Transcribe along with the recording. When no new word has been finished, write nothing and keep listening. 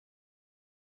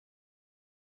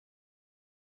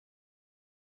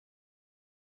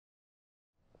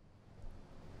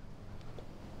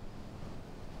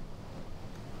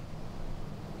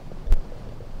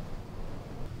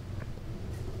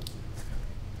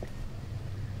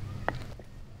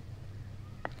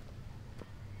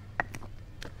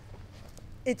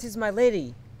It is my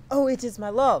lady. Oh, it is my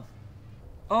love.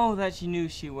 Oh, that she knew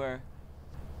she were.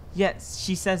 Yet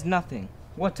she says nothing.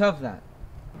 What of that?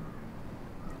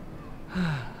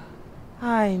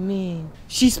 I mean...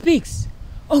 She speaks!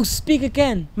 Oh, speak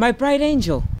again, my bright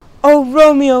angel! Oh,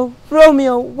 Romeo,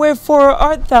 Romeo, wherefore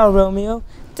art thou, Romeo?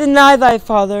 Deny thy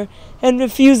father, and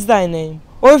refuse thy name.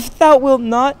 Or if thou wilt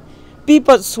not, be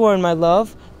but sworn, my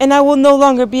love, and I will no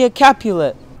longer be a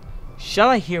Capulet. Shall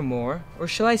I hear more, or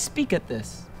shall I speak at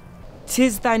this?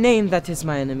 'Tis thy name that is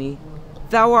my enemy.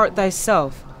 Thou art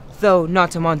thyself, though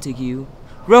not a Montague.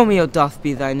 Romeo doth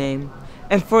be thy name,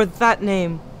 and for that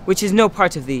name, which is no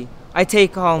part of thee, I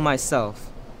take all myself.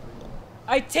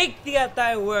 I take thee at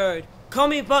thy word. Call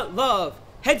me but love.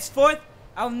 Henceforth,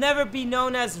 I'll never be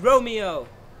known as Romeo.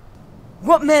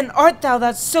 What man art thou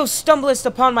that so stumblest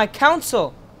upon my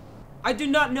counsel? I do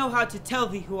not know how to tell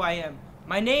thee who I am.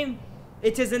 My name,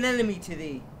 it is an enemy to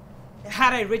thee.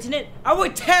 Had I written it, I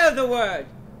would tear the word.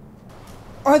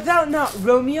 Art thou not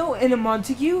Romeo and a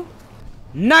Montague?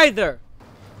 Neither.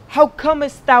 How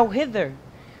comest thou hither?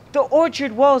 The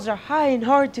orchard walls are high and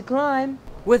hard to climb.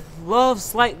 With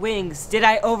love's light wings did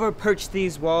I overperch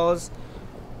these walls,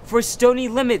 for stony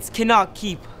limits cannot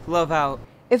keep love out.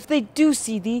 If they do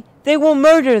see thee, they will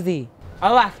murder thee.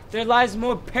 Alack, there lies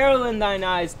more peril in thine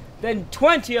eyes than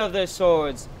 20 of their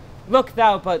swords. Look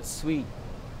thou but sweet.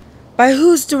 By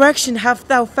whose direction hast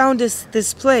thou foundest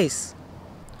this place?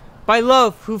 By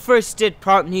love, who first did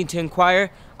prompt me to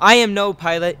inquire. I am no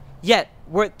pilot, yet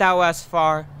wert thou as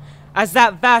far as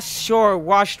that vast shore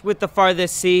washed with the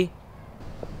farthest sea,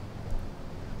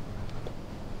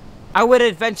 I would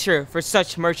adventure for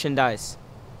such merchandise.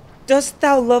 Dost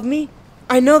thou love me?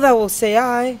 I know thou wilt say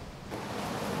aye.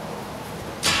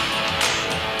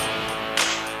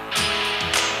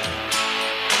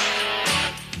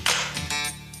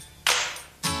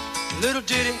 Little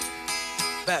ditty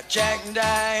about Jack and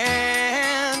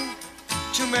Diane,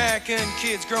 two American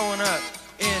kids growing up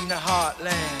in the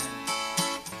heartland.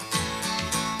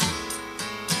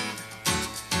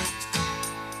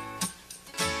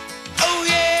 Oh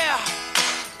yeah,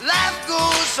 life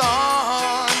goes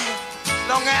on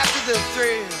long after the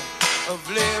thrill of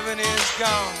living is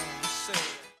gone.